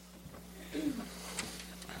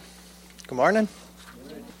Good morning.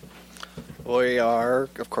 We are,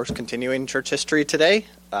 of course, continuing church history today.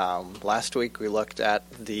 Last week we looked at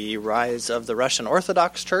the rise of the Russian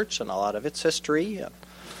Orthodox Church and a lot of its history.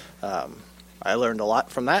 I learned a lot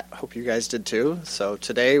from that. Hope you guys did too. So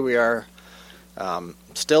today we are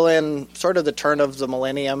still in sort of the turn of the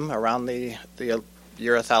millennium, around the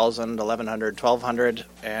year 1000, 1100, 1200,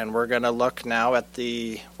 and we're going to look now at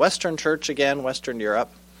the Western Church again, Western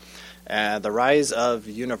Europe, and the rise of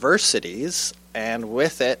universities, and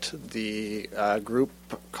with it the group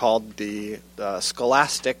called the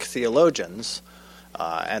Scholastic Theologians,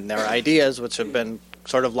 and their ideas, which have been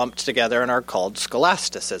sort of lumped together and are called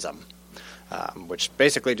scholasticism, which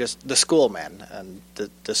basically just the schoolmen and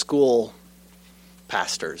the school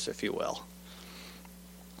pastors, if you will.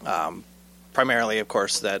 Primarily, of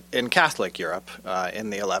course, that in Catholic Europe in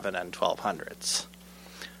the 11 and 1200s.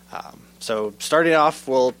 So starting off,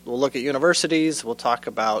 we'll look at universities. We'll talk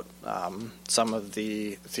about some of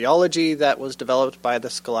the theology that was developed by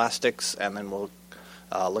the scholastics, and then we'll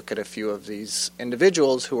look at a few of these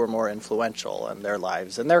individuals who were more influential in their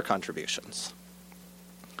lives and their contributions.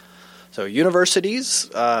 So universities,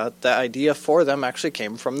 the idea for them actually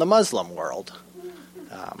came from the Muslim world.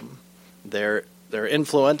 Their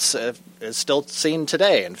influence is still seen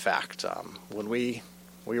today, in fact. When we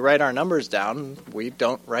write our numbers down, we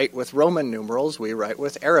don't write with Roman numerals, we write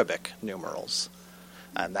with Arabic numerals.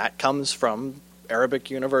 And that comes from Arabic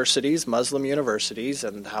universities, Muslim universities,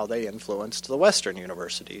 and how they influenced the Western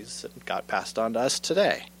universities and got passed on to us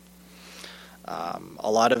today.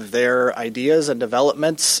 A lot of their ideas and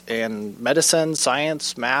developments in medicine,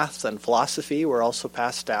 science, math, and philosophy were also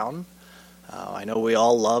passed down. I know we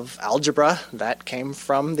all love algebra. That came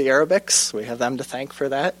from the Arabics. We have them to thank for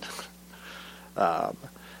that.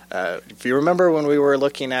 If you remember when we were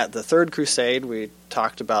looking at the Third Crusade, we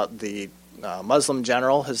talked about the Muslim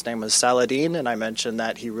general. His name was Saladin, and I mentioned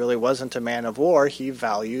that he really wasn't a man of war. He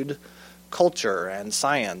valued culture and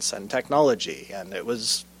science and technology, and it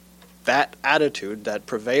was that attitude that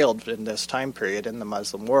prevailed in this time period in the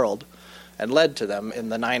Muslim world and led to them in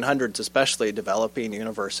the 900s especially developing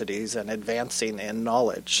universities and advancing in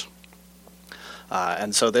knowledge.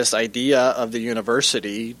 And so this idea of the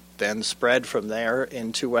university then spread from there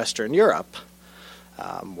into Western Europe,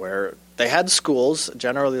 where they had schools.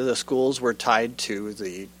 Generally the schools were tied to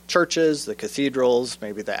the churches, the cathedrals,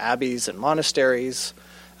 maybe the abbeys and monasteries,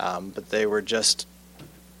 but they were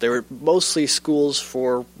mostly schools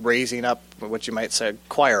for raising up what you might say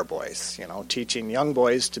choir boys, teaching young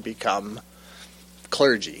boys to become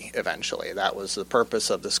clergy eventually. That was the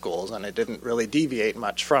purpose of the schools, and it didn't really deviate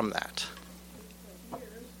much from that.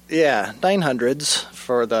 Yeah, 900s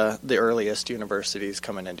for the earliest universities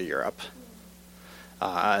coming into Europe.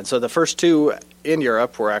 And so the first two in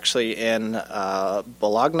Europe were actually in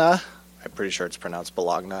Bologna. I'm pretty sure it's pronounced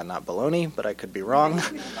Bologna and not Bologna, but I could be wrong.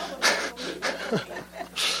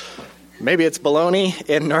 Maybe it's Bologna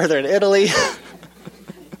in northern Italy.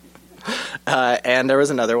 And there was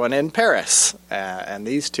another one in Paris. And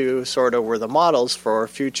these two sort of were the models for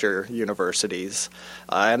future universities.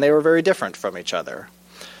 And they were very different from each other.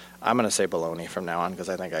 I'm going to say Bologna from now on because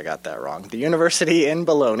I think I got that wrong. The university in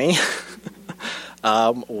Bologna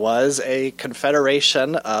was a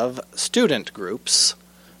confederation of student groups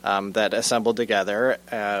that assembled together.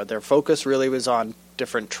 Their focus really was on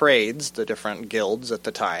different trades, the different guilds at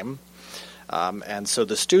the time. And so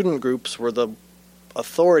the student groups were the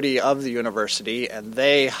authority of the university, and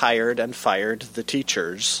they hired and fired the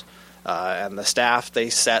teachers. And the staff, they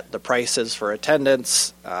set the prices for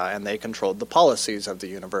attendance, and they controlled the policies of the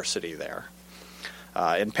university there.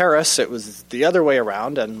 In Paris, it was the other way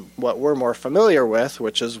around, and what we're more familiar with,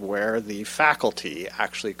 which is where the faculty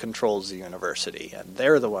actually controls the university. And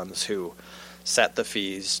they're the ones who set the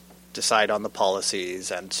fees, decide on the policies,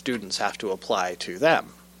 and students have to apply to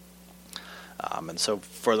them. And so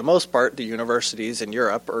for the most part, the universities in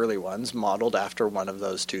Europe, early ones, modeled after one of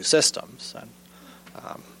those two systems. And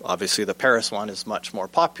obviously the Paris one is much more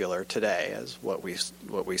popular today, as what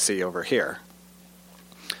we see over here.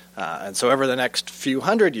 And so over the next few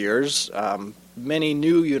hundred years, many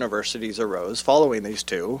new universities arose following these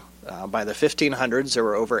two. By the 1500s, there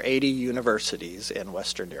were over 80 universities in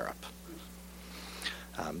Western Europe.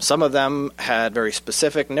 Some of them had very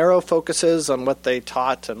specific, narrow focuses on what they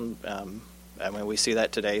taught, and we see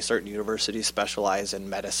that today. Certain universities specialize in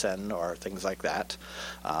medicine or things like that,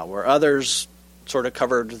 where others sort of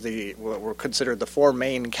covered what were considered the four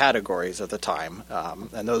main categories at the time,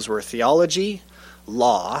 and those were theology,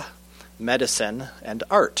 law, medicine, and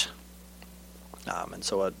art. And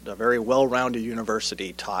so a very well-rounded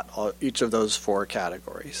university taught each of those four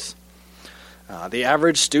categories. The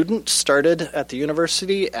average student started at the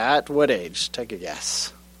university at what age? Take a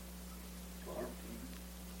guess.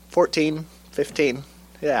 14, 15.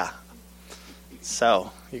 Yeah.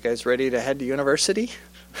 So, you guys ready to head to university?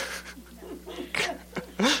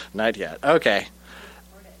 Not yet. Okay.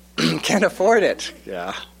 Can't afford it.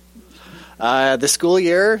 Yeah. The school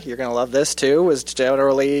year, you're going to love this too, was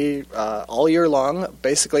generally all year long,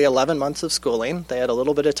 basically 11 months of schooling. They had a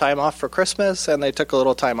little bit of time off for Christmas, and they took a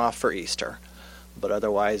little time off for Easter. But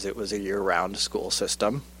otherwise, it was a year-round school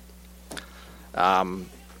system. Of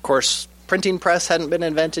course, printing press hadn't been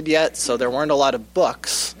invented yet, so there weren't a lot of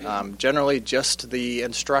books. Generally, just the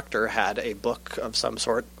instructor had a book of some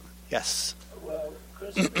sort. Yes? Well,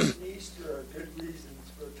 Christmas and Easter are good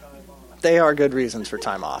reasons for time off. They are good reasons for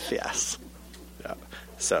time off, yes. Yeah.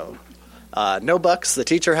 So, no books. The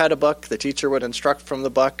teacher had a book. The teacher would instruct from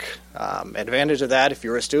the book. Advantage of that, if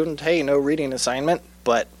you were a student, hey, no reading assignment,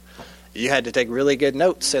 but you had to take really good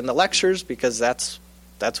notes in the lectures because that's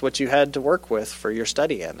what you had to work with for your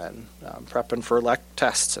studying and prepping for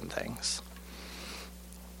tests and things.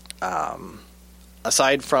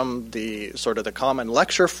 Aside from the sort of the common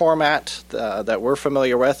lecture format that we're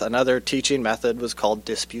familiar with, another teaching method was called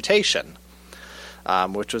disputation,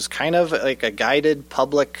 which was kind of like a guided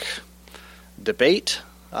public debate.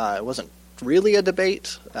 It wasn't really a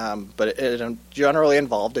debate, but it generally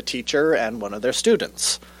involved a teacher and one of their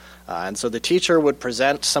students. And so the teacher would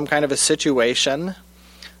present some kind of a situation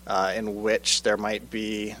in which there might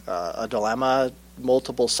be a dilemma,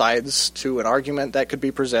 multiple sides to an argument that could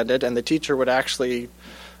be presented, and the teacher would actually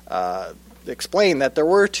explain that there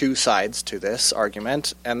were two sides to this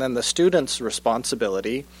argument, and then the student's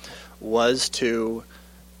responsibility was to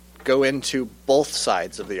go into both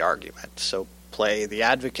sides of the argument. So play the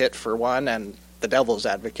advocate for one and the devil's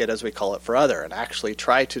advocate, as we call it, for other, and actually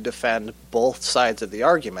try to defend both sides of the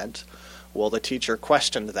argument while the teacher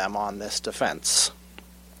questioned them on this defense.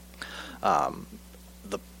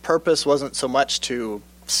 The purpose wasn't so much to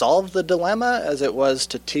solve the dilemma as it was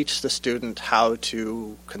to teach the student how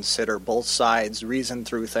to consider both sides, reason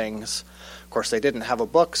through things. Of course, they didn't have a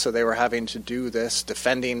book, so they were having to do this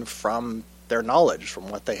defending from their knowledge, from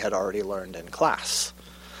what they had already learned in class.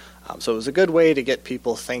 So it was a good way to get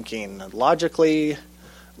people thinking logically,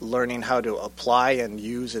 learning how to apply and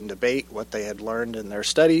use and debate what they had learned in their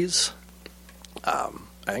studies. I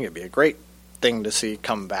think it'd be a great thing to see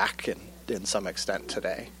come back in some extent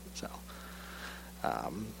today. So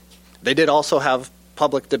they did also have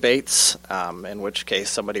public debates, in which case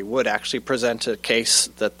somebody would actually present a case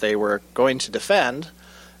that they were going to defend,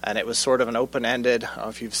 and it was sort of an open-ended. I don't know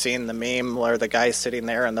if you've seen the meme where the guy's sitting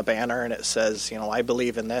there in the banner and it says, I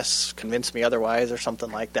believe in this, convince me otherwise, or something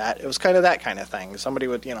like that. It was kind of that kind of thing. Somebody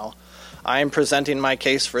would, I'm presenting my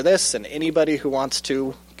case for this, and anybody who wants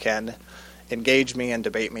to can engage me and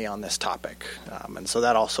debate me on this topic. And so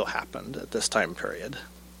that also happened at this time period.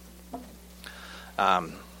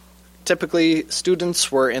 Typically,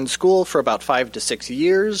 students were in school for about 5 to 6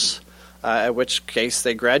 years, at which case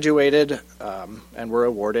they graduated and were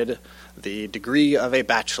awarded the degree of a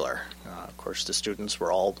bachelor. Of course, the students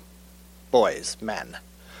were all boys, men,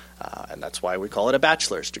 and that's why we call it a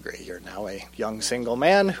bachelor's degree. You're now a young single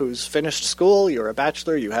man who's finished school, you're a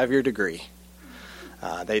bachelor, you have your degree.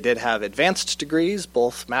 They did have advanced degrees,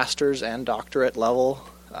 both master's and doctorate level,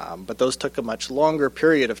 but those took a much longer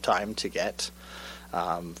period of time to get.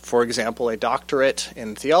 For example, a doctorate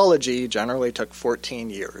in theology generally took 14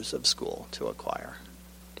 years of school to acquire.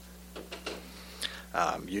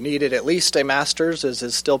 You needed at least a master's, as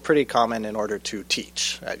is still pretty common in order to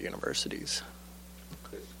teach at universities.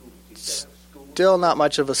 Still not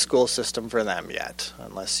much of a school system for them yet,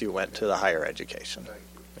 unless you went to the higher education.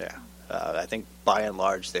 Yeah, I think by and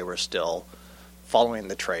large they were still following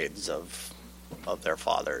the trades of their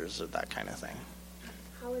fathers, or that kind of thing.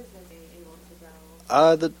 How is they able to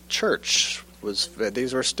go? The church was.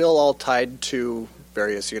 These were still all tied to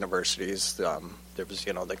various universities. There was,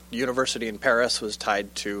 the university in Paris was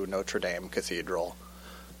tied to Notre Dame Cathedral,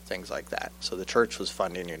 things like that. So the church was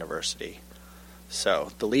funding university.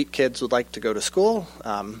 So the elite kids would like to go to school.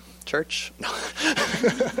 Church, no.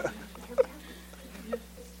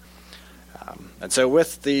 And so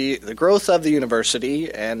with the growth of the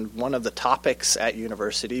university, and one of the topics at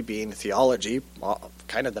university being theology,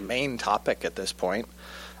 kind of the main topic at this point,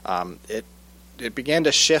 it began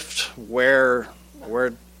to shift where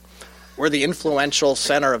the influential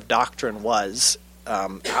center of doctrine was,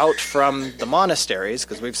 out from the monasteries,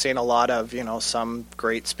 because we've seen a lot of, some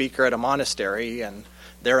great speaker at a monastery and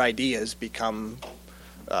their ideas become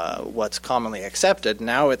what's commonly accepted.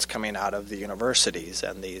 Now it's coming out of the universities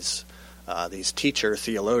and these teacher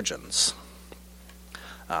theologians.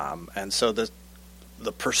 And so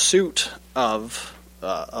the pursuit of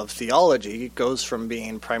theology goes from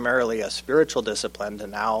being primarily a spiritual discipline to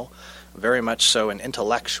now very much so an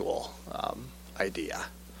intellectual idea.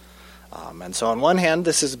 And so on one hand,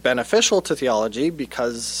 this is beneficial to theology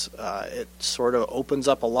because it sort of opens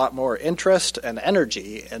up a lot more interest and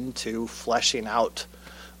energy into fleshing out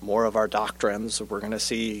more of our doctrines. We're going to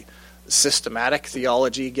see systematic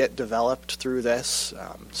theology get developed through this.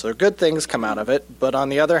 So good things come out of it. But on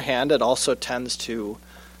the other hand, it also tends to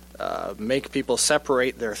make people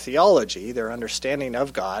separate their theology, their understanding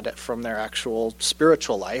of God, from their actual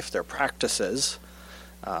spiritual life, their practices.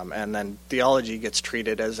 And then theology gets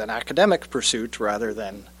treated as an academic pursuit rather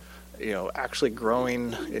than, actually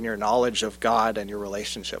growing in your knowledge of God and your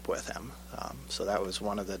relationship with Him. So that was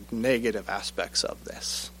one of the negative aspects of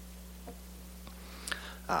this.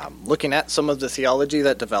 Looking at some of the theology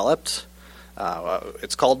that developed,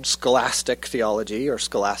 it's called scholastic theology or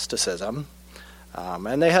scholasticism.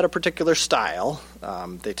 And they had a particular style.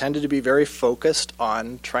 They tended to be very focused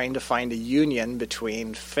on trying to find a union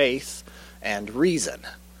between faith and reason.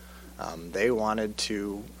 They wanted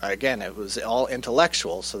to, again, it was all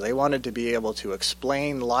intellectual, so they wanted to be able to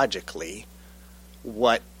explain logically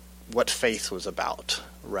what faith was about,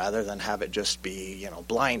 rather than have it just be,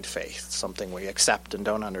 blind faith, something we accept and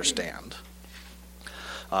don't understand.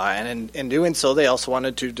 And in doing so, they also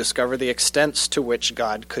wanted to discover the extents to which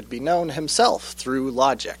God could be known Himself through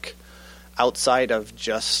logic, outside of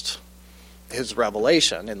just His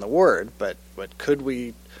revelation in the Word, but could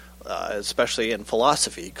we, especially in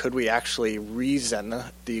philosophy, could we actually reason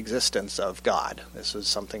the existence of God? This was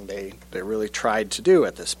something they really tried to do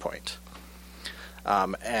at this point.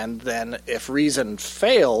 And then if reason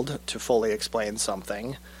failed to fully explain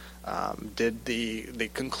something, did the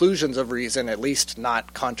conclusions of reason at least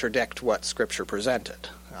not contradict what Scripture presented?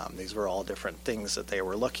 These were all different things that they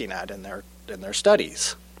were looking at in their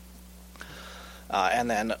studies. And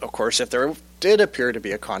then, of course, if there did appear to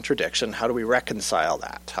be a contradiction, how do we reconcile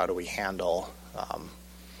that? How do we handle,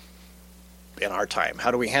 in our time,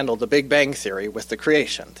 how do we handle the Big Bang Theory with the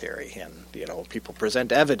creation theory? And, people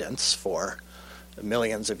present evidence for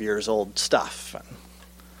millions of years old stuff.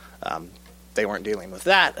 And, they weren't dealing with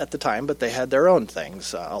that at the time, but they had their own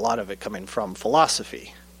things, a lot of it coming from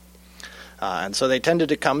philosophy. And so they tended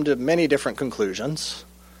to come to many different conclusions,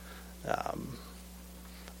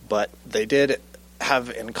 but they did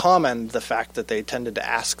have in common the fact that they tended to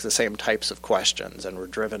ask the same types of questions and were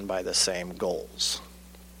driven by the same goals.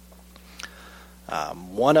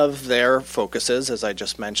 One of their focuses, as I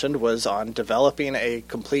just mentioned, was on developing a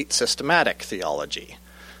complete systematic theology.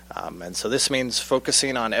 And so this means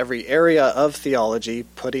focusing on every area of theology,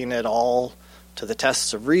 putting it all to the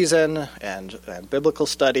tests of reason and biblical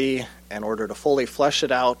study in order to fully flesh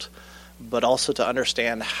it out, but also to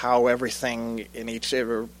understand how everything in each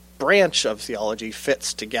branch of theology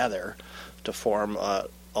fits together to form a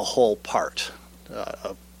whole part,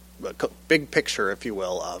 a big picture, if you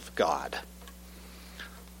will, of God.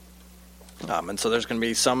 And so there's going to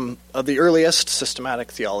be some of the earliest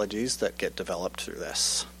systematic theologies that get developed through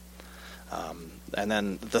this. And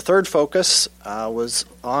then the third focus was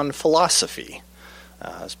on philosophy.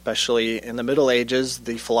 Especially in the Middle Ages,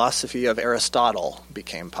 the philosophy of Aristotle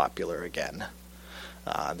became popular again.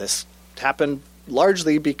 This happened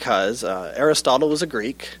largely because Aristotle was a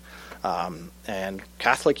Greek, and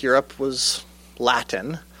Catholic Europe was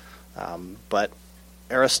Latin, but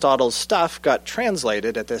Aristotle's stuff got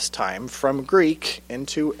translated at this time from Greek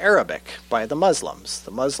into Arabic by the Muslims.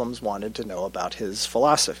 The Muslims wanted to know about his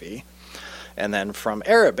philosophy. And then from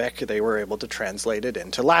Arabic, they were able to translate it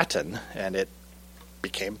into Latin, and it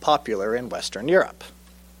became popular in Western Europe.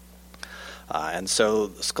 And so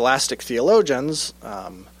the scholastic theologians,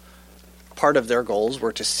 part of their goals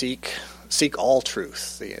were to seek all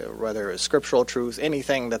truth, whether it was scriptural truth,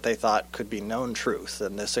 anything that they thought could be known truth,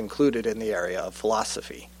 and this included in the area of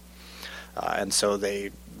philosophy. And so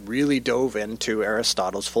they really dove into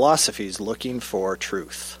Aristotle's philosophies looking for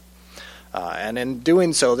truth. And in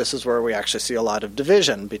doing so, this is where we actually see a lot of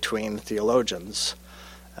division between theologians,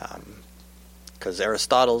 because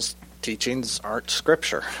Aristotle's teachings aren't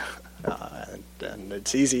scripture. And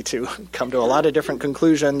it's easy to come to a lot of different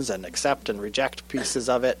conclusions and accept and reject pieces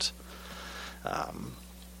of it.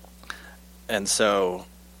 And so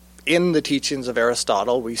in the teachings of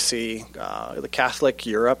Aristotle, we see the Catholic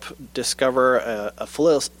Europe discover a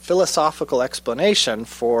philosophical explanation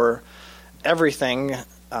for everything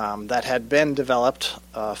that had been developed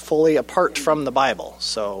fully apart from the Bible.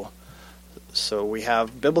 So we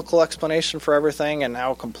have biblical explanation for everything, and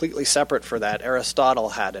now completely separate for that, Aristotle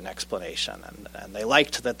had an explanation. And they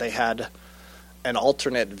liked that they had an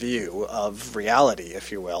alternate view of reality,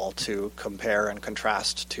 if you will, to compare and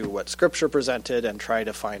contrast to what Scripture presented and try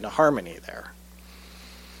to find a harmony there.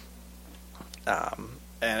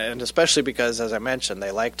 And especially because, as I mentioned,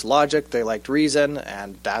 they liked logic, they liked reason,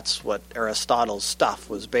 and that's what Aristotle's stuff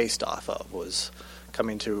was based off of, was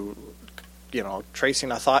coming to,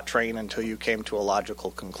 tracing a thought train until you came to a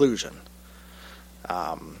logical conclusion.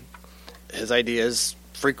 His ideas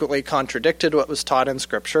frequently contradicted what was taught in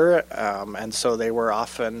Scripture, and so they were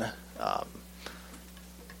often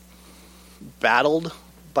battled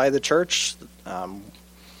by the church.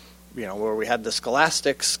 Where we had the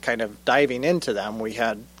scholastics kind of diving into them, we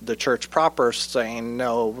had the church proper saying,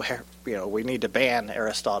 no, we need to ban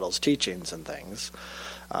Aristotle's teachings and things.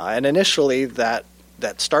 And initially that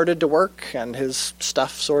started to work, and his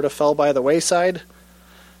stuff sort of fell by the wayside.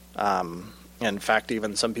 In fact,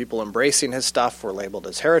 even some people embracing his stuff were labeled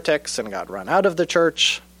as heretics and got run out of the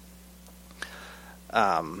church.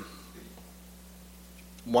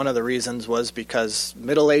 One of the reasons was because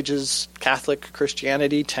Middle Ages Catholic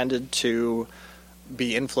Christianity tended to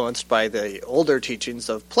be influenced by the older teachings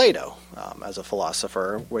of Plato as a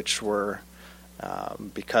philosopher, which were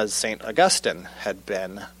because St. Augustine had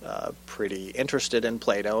been pretty interested in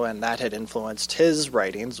Plato, and that had influenced his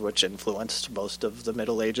writings, which influenced most of the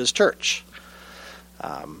Middle Ages church.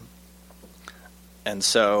 And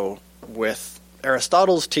so with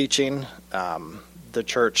Aristotle's teaching, the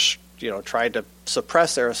church tried to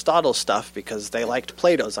suppress Aristotle's stuff because they liked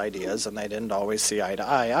Plato's ideas, and they didn't always see eye to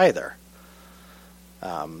eye either.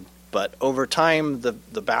 But over time,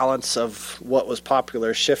 the balance of what was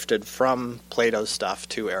popular shifted from Plato's stuff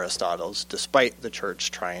to Aristotle's, despite the church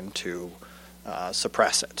trying to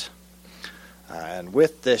suppress it. And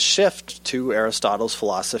with this shift to Aristotle's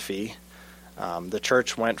philosophy, the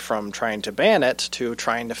church went from trying to ban it to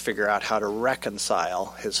trying to figure out how to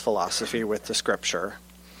reconcile his philosophy with the Scripture,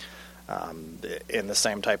 in the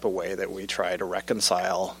same type of way that we try to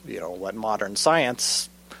reconcile, what modern science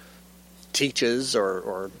teaches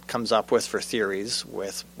or comes up with for theories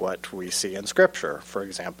with what we see in Scripture, for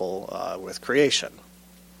example, with creation.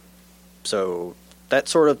 So that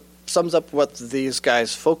sort of sums up what these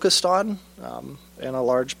guys focused on in a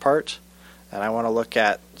large part. And I want to look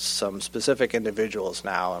at some specific individuals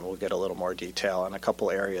now, and we'll get a little more detail in a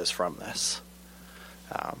couple areas from this.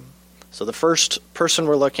 So the first person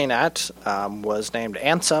we're looking at was named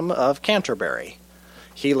Anselm of Canterbury.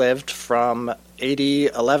 He lived from AD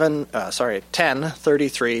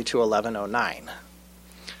 1033 to 1109.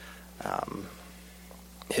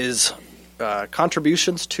 His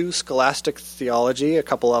contributions to scholastic theology, a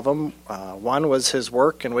couple of them. One was his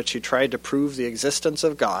work in which he tried to prove the existence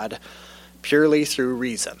of God purely through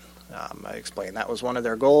reason. I explained that was one of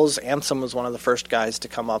their goals. Anselm was one of the first guys to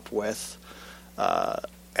come up with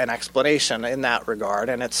an explanation in that regard,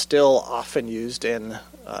 and it's still often used in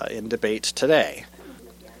debate today.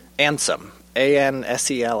 Anselm,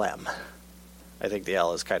 Anselm. I think the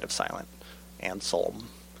L is kind of silent. Anselm.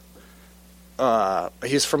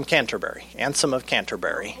 He's from Canterbury. Anselm of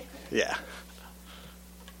Canterbury. Yeah.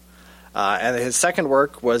 And his second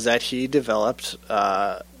work was that he developed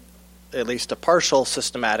at least a partial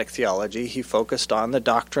systematic theology. He focused on the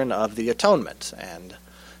doctrine of the atonement and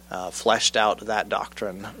fleshed out that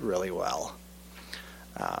doctrine really well.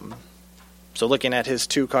 So looking at his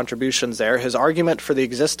two contributions there, his argument for the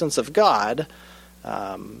existence of God,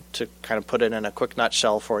 to kind of put it in a quick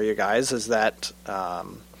nutshell for you guys, is that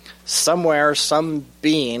somewhere some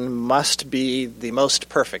being must be the most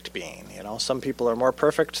perfect being. Some people are more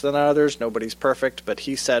perfect than others. Nobody's perfect. But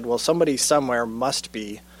he said, well, somebody somewhere must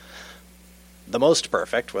be the most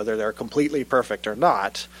perfect, whether they're completely perfect or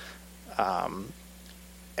not.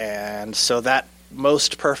 And so that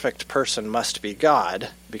most perfect person must be God,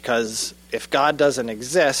 because if God doesn't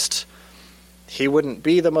exist, he wouldn't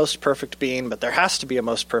be the most perfect being, but there has to be a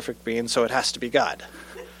most perfect being, so it has to be God.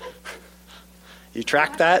 You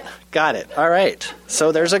track that? Got it. All right.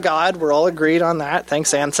 So there's a God. We're all agreed on that.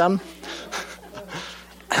 Thanks, Anselm.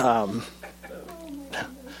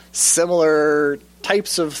 Similar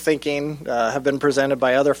types of thinking have been presented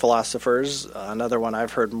by other philosophers. Another one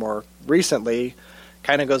I've heard more recently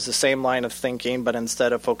kind of goes the same line of thinking, but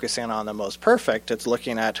instead of focusing on the most perfect, it's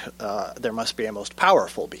looking at there must be a most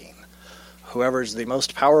powerful being. Whoever's the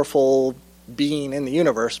most powerful being in the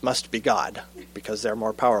universe must be God, because they're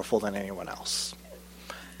more powerful than anyone else.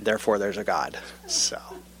 Therefore, there's a God. So,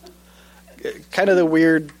 kind of the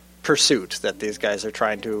weird pursuit that these guys are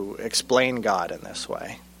trying to explain God in this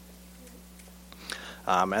way.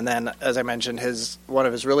 And then, as I mentioned, one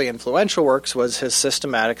of his really influential works was his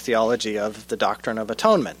systematic theology of the doctrine of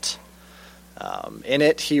atonement. In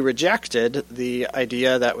it, he rejected the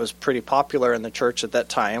idea that was pretty popular in the church at that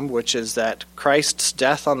time, which is that Christ's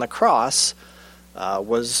death on the cross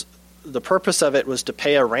the purpose of it was to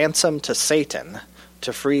pay a ransom to Satan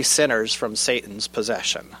to free sinners from Satan's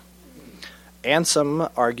possession. Anselm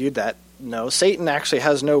argued that, no, Satan actually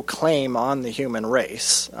has no claim on the human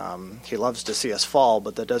race. He loves to see us fall,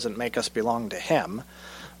 but that doesn't make us belong to him.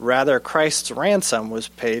 Rather, Christ's ransom was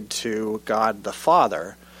paid to God the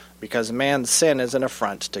Father, because man's sin is an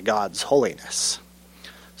affront to God's holiness.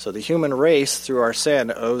 So the human race, through our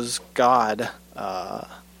sin, owes God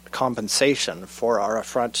compensation for our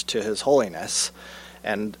affront to his holiness,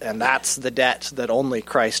 and that's the debt that only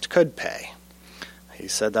Christ could pay. He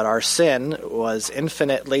said that our sin was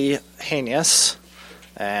infinitely heinous,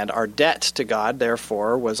 and our debt to God,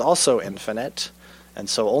 therefore, was also infinite, and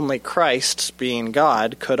so only Christ, being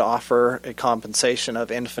God, could offer a compensation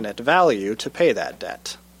of infinite value to pay that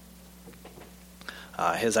debt.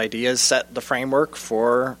 His ideas set the framework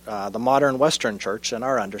for the modern Western Church and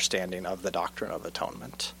our understanding of the doctrine of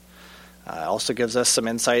atonement. Also gives us some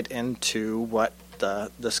insight into what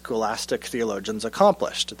the scholastic theologians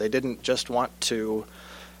accomplished. They didn't just want to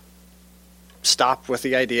stop with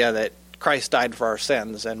the idea that Christ died for our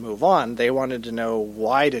sins and move on. They wanted to know,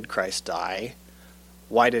 why did Christ die?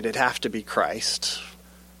 Why did it have to be Christ?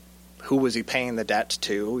 Who was he paying the debt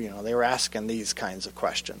to? They were asking these kinds of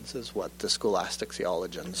questions, is what the scholastic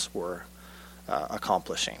theologians were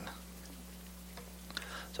accomplishing.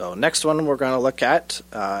 So next one we're going to look at,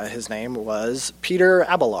 his name was Peter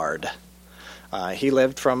Abelard. He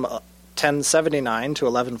lived from 1079 to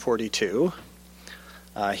 1142.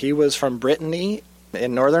 He was from Brittany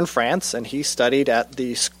in northern France, and he studied at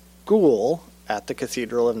the school at the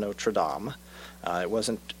Cathedral of Notre Dame. It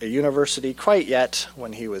wasn't a university quite yet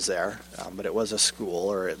when he was there, but it was a school,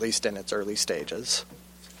 or at least in its early stages.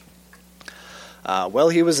 While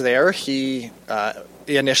he was there, he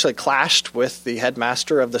initially clashed with the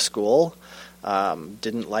headmaster of the school,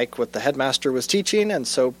 didn't like what the headmaster was teaching, and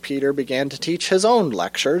so Peter began to teach his own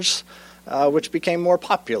lectures, which became more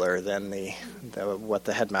popular than what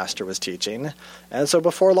the headmaster was teaching. And so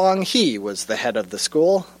before long, he was the head of the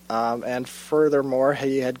school, and furthermore,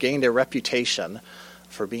 he had gained a reputation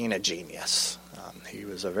for being a genius. He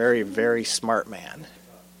was a very, very smart man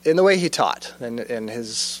in the way he taught, and in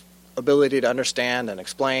his ability to understand and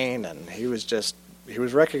explain, and he was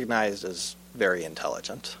recognized as very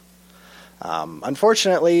intelligent.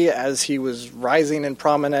 Unfortunately, as he was rising in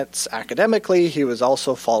prominence academically, he was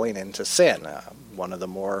also falling into sin, one of the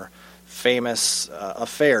more famous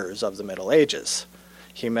affairs of the Middle Ages.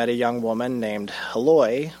 He met a young woman named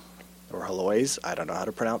Heloise, or Heloise, I don't know how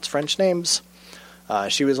to pronounce French names.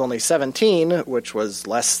 She was only 17, which was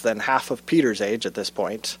less than half of Peter's age at this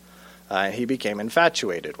point. He became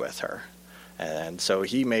infatuated with her. And so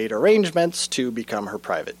he made arrangements to become her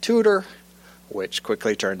private tutor, which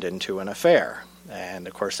quickly turned into an affair. And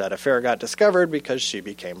of course that affair got discovered because she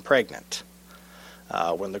became pregnant.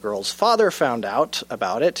 When the girl's father found out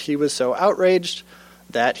about it, he was so outraged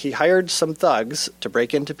that he hired some thugs to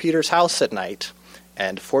break into Peter's house at night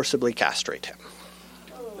and forcibly castrate him.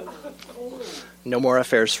 No more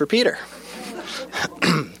affairs for Peter.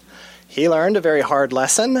 He learned a very hard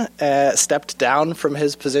lesson, stepped down from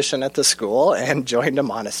his position at the school, and joined a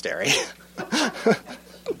monastery.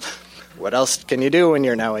 What else can you do when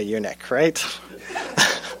you're now a eunuch, right?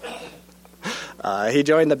 He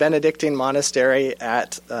joined the Benedictine monastery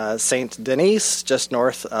at Saint Denis, just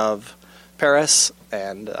north of Paris,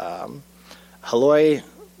 and Heloise,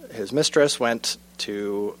 his mistress, went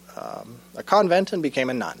to a convent and became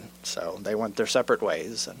a nun. So they went their separate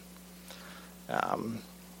ways, and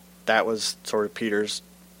that was sort of Peter's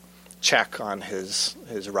check on his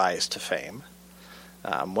rise to fame.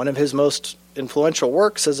 One of his most influential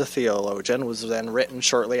works as a theologian was then written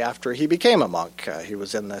shortly after he became a monk. He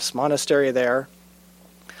was in this monastery there.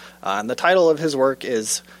 And the title of his work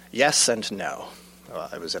is Yes and No. Well,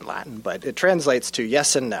 it was in Latin, but it translates to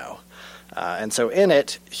Yes and No. And so in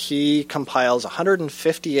it, he compiles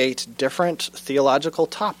 158 different theological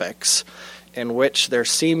topics in which there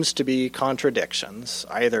seems to be contradictions,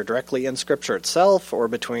 either directly in Scripture itself or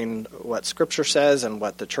between what Scripture says and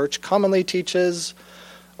what the Church commonly teaches,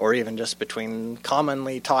 or even just between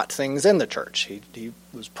commonly taught things in the Church. He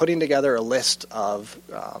was putting together a list of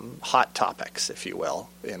hot topics, if you will,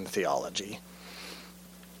 in theology.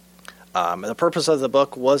 The purpose of the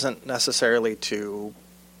book wasn't necessarily to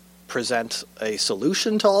present a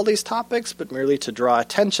solution to all these topics, but merely to draw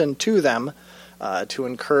attention to them, to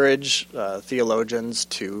encourage theologians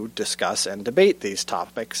to discuss and debate these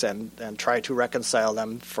topics and try to reconcile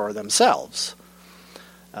them for themselves.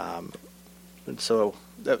 And so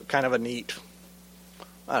kind of a neat,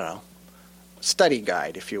 I don't know, study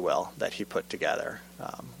guide, if you will, that he put together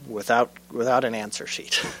without an answer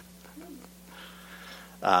sheet.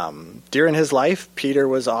 During his life, Peter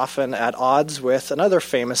was often at odds with another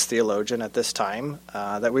famous theologian at this time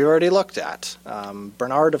that we've already looked at,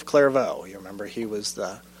 Bernard of Clairvaux. You remember he was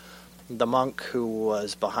the monk who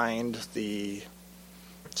was behind the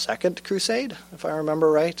Second Crusade, if I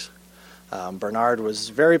remember right. Bernard was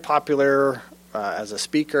very popular as a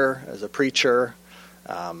speaker, as a preacher,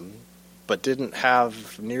 but didn't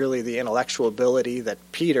have nearly the intellectual ability that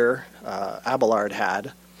Peter Abelard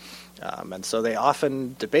had. And so they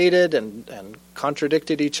often debated and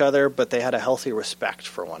contradicted each other, but they had a healthy respect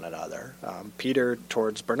for one another. Peter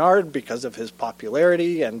towards Bernard because of his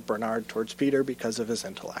popularity, and Bernard towards Peter because of his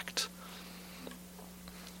intellect.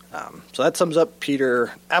 So that sums up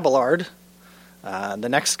Peter Abelard. The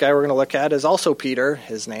next guy we're going to look at is also Peter.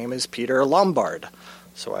 His name is Peter Lombard.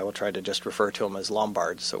 So I will try to just refer to him as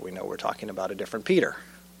Lombard so we know we're talking about a different Peter.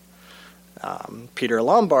 Peter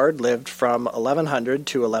Lombard lived from 1100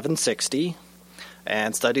 to 1160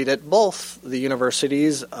 and studied at both the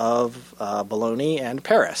universities of Bologna and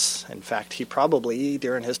Paris. In fact, he probably,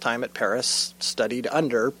 during his time at Paris, studied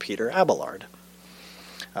under Peter Abelard.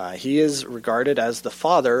 He is regarded as the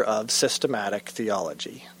father of systematic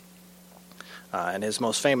theology. And his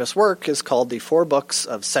most famous work is called the Four Books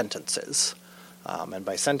of Sentences. And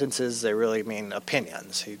by sentences, they really mean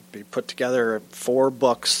opinions. He put together 4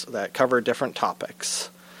 books that cover different topics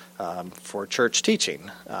for church teaching.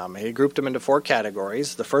 He grouped them into 4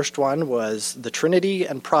 categories. The first one was the Trinity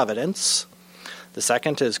and Providence. The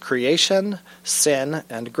second is creation, sin,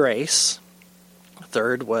 and grace. The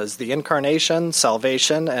third was the Incarnation,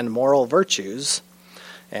 salvation, and moral virtues.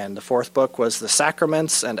 And the fourth book was the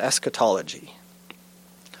sacraments and eschatology.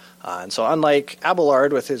 And so unlike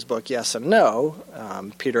Abelard with his book Yes and No,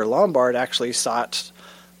 Peter Lombard actually sought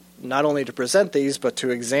not only to present these, but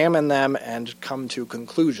to examine them and come to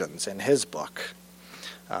conclusions in his book.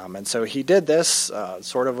 And so he did this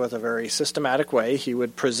sort of with a very systematic way. He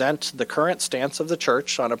would present the current stance of the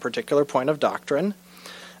church on a particular point of doctrine.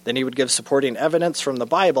 Then he would give supporting evidence from the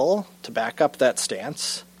Bible to back up that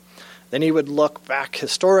stance. Then he would look back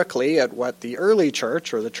historically at what the early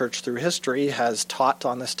church, or the church through history, has taught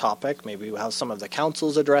on this topic, maybe how some of the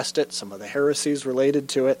councils addressed it, some of the heresies related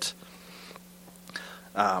to it.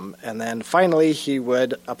 And then finally, he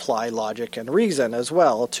would apply logic and reason as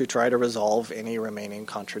well to try to resolve any remaining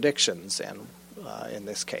contradictions in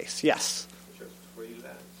this case. Yes?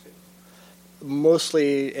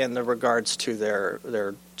 Mostly in the regards to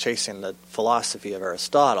their chasing the philosophy of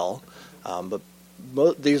Aristotle, but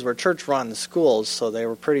these were church-run schools, so they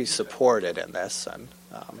were pretty supported in this. And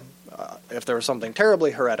if there was something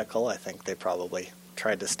terribly heretical, I think they probably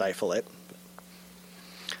tried to stifle it.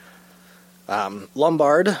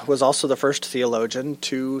 Lombard was also the first theologian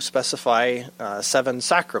to specify 7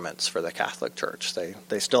 sacraments for the Catholic Church.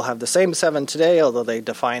 They still have the same 7 today, although they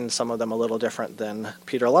define some of them a little different than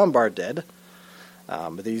Peter Lombard did.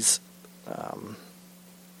 But these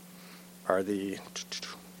are the...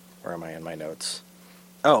 Where am I in my notes?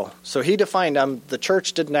 Oh, so he defined them. The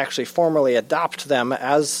church didn't actually formally adopt them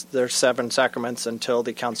as their 7 sacraments until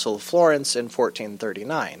the Council of Florence in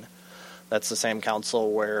 1439. That's the same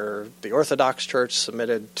council where the Orthodox Church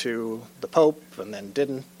submitted to the Pope and then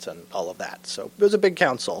didn't, and all of that. So it was a big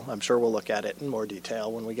council. I'm sure we'll look at it in more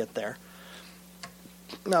detail when we get there.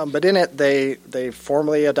 But in it, they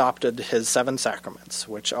formally adopted his 7 sacraments,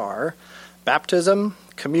 which are baptism,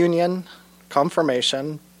 communion,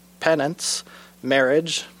 confirmation, penance,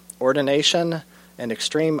 marriage, ordination, and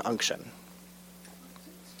extreme unction.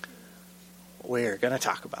 We're going to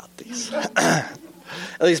talk about these, at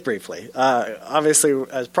least briefly. Obviously,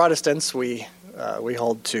 as Protestants, we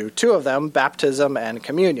hold to 2 of them. Baptism and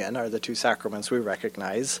communion are the 2 sacraments we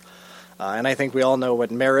recognize. And I think we all know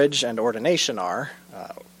what marriage and ordination are.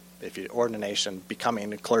 Ordination,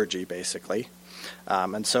 becoming a clergy, basically.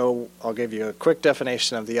 And so I'll give you a quick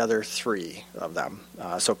definition of the other 3 of them.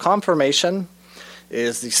 So confirmation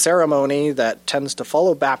is the ceremony that tends to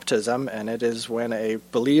follow baptism, and it is when a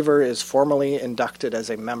believer is formally inducted as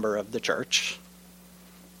a member of the church.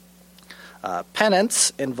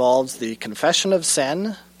 Penance involves the confession of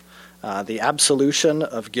sin, the absolution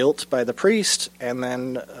of guilt by the priest, and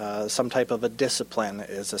then some type of a discipline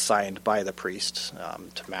is assigned by the priest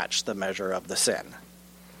to match the measure of the sin.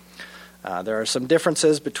 There are some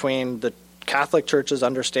differences between the Catholic Church's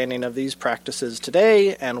understanding of these practices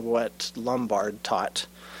today and what Lombard taught,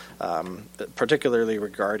 particularly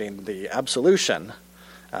regarding the absolution.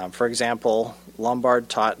 For example, Lombard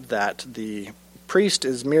taught that the priest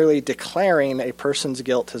is merely declaring a person's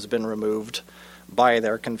guilt has been removed by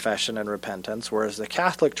their confession and repentance, whereas the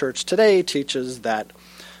Catholic Church today teaches that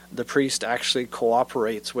the priest actually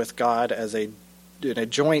cooperates with God in a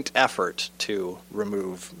joint effort to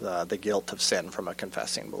remove the guilt of sin from a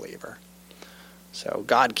confessing believer. So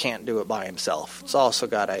God can't do it by himself. It's also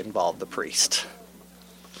got to involve the priest.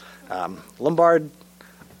 Lombard,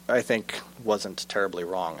 I think, wasn't terribly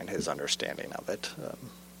wrong in his understanding of it.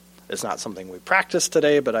 It's not something we practice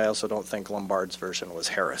today, but I also don't think Lombard's version was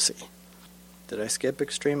heresy. Did I skip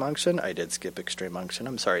extreme unction? I did skip extreme unction.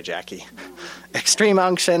 I'm sorry, Jackie. Extreme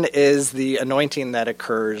unction is the anointing that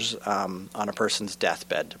occurs on a person's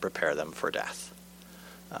deathbed to prepare them for death.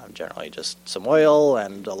 Generally just some oil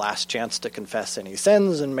and a last chance to confess any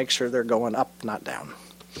sins and make sure they're going up, not down.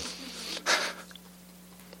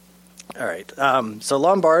 All right. So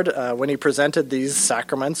Lombard, when he presented these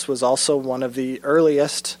sacraments, was also one of the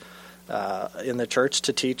earliest in the church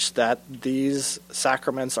to teach that these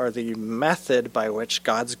sacraments are the method by which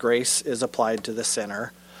God's grace is applied to the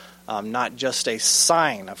sinner, not just a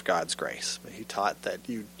sign of God's grace. But he taught that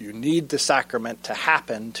you need the sacrament to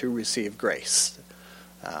happen to receive grace.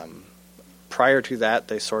 Prior to that,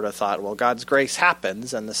 they sort of thought, well, God's grace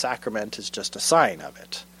happens, and the sacrament is just a sign of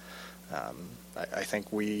it. I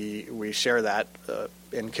think we share that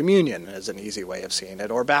in communion as an easy way of seeing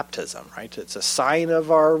it, or baptism, right? It's a sign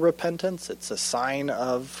of our repentance. It's a sign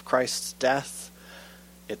of Christ's death.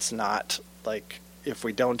 It's not like if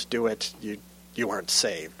we don't do it, you aren't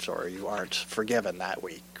saved or you aren't forgiven that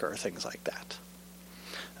week or things like that.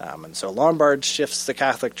 And so Lombard shifts the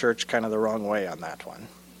Catholic Church kind of the wrong way on that one.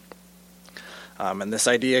 And this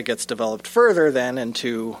idea gets developed further then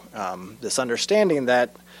into this understanding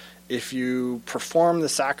that if you perform the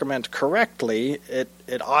sacrament correctly, it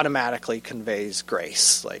automatically conveys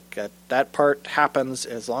grace. Like that part happens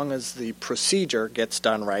as long as the procedure gets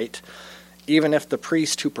done right, even if the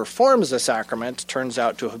priest who performs the sacrament turns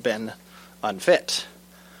out to have been unfit.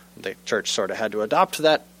 The church sort of had to adopt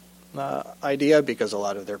that idea because a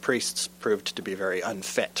lot of their priests proved to be very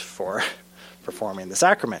unfit for performing the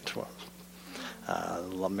sacrament.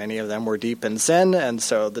 Many of them were deep in sin, and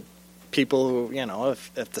so the people who,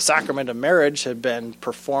 if the sacrament of marriage had been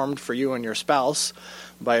performed for you and your spouse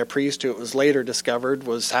by a priest who it was later discovered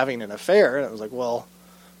was having an affair, and it was like, well,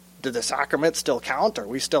 did the sacrament still count? Are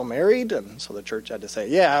we still married? And so the church had to say,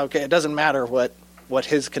 yeah, okay, it doesn't matter what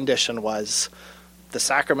his condition was. The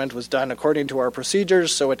sacrament was done according to our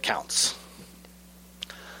procedures, so it counts.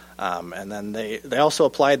 And then they also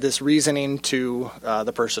applied this reasoning to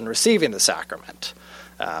the person receiving the sacrament.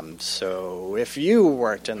 So if you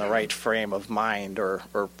weren't in the right frame of mind or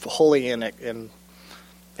wholly in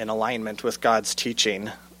alignment with God's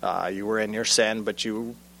teaching, you were in your sin, but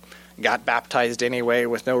you got baptized anyway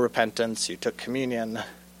with no repentance, you took communion,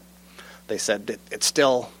 they said it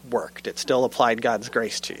still worked. It still applied God's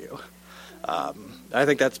grace to you. I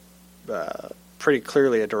think that's pretty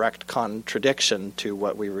clearly a direct contradiction to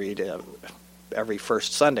what we read every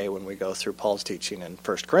first Sunday when we go through Paul's teaching in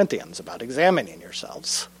 1 Corinthians about examining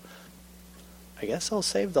yourselves. I guess I'll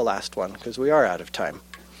save the last one because we are out of time.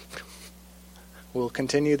 We'll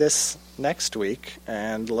continue this next week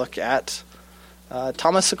and look at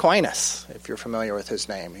Thomas Aquinas, if you're familiar with his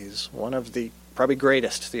name. He's one of the probably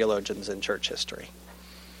greatest theologians in church history.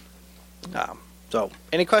 So,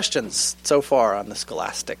 any questions so far on the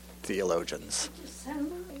scholastic theologians?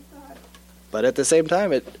 But at the same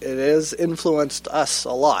time, it has influenced us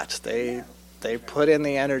a lot. They put in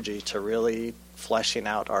the energy to really fleshing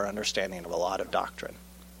out our understanding of a lot of doctrine.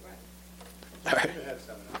 All right.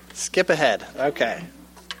 Skip ahead. Okay.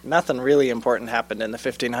 Nothing really important happened in the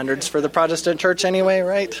 1500s for the Protestant church anyway,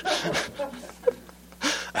 right?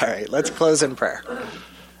 All right, let's close in prayer.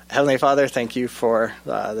 Heavenly Father, thank you for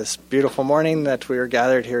this beautiful morning that we are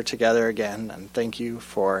gathered here together again, and thank you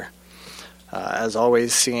for as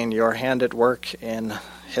always, seeing your hand at work in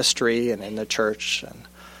history and in the church, and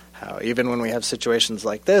how even when we have situations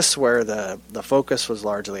like this where the focus was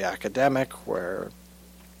largely academic, where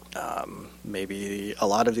maybe a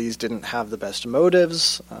lot of these didn't have the best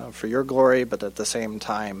motives for your glory, but at the same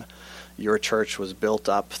time, your church was built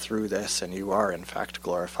up through this, and you are in fact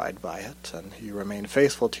glorified by it, and you remain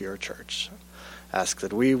faithful to your church. Ask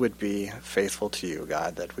that we would be faithful to you,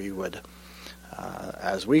 God, that we would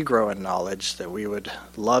as we grow in knowledge, that we would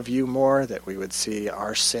love you more, that we would see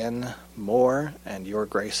our sin more and your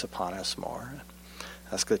grace upon us more.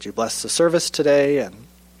 Ask that you bless the service today, and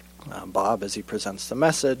Bob, as he presents the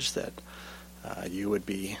message, that you would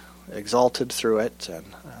be exalted through it, and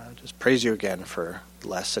just praise you again for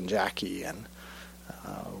Les and Jackie, and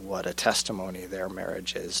what a testimony their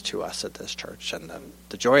marriage is to us at this church, and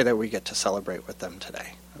the joy that we get to celebrate with them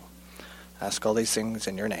today. I ask all these things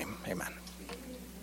in your name. Amen.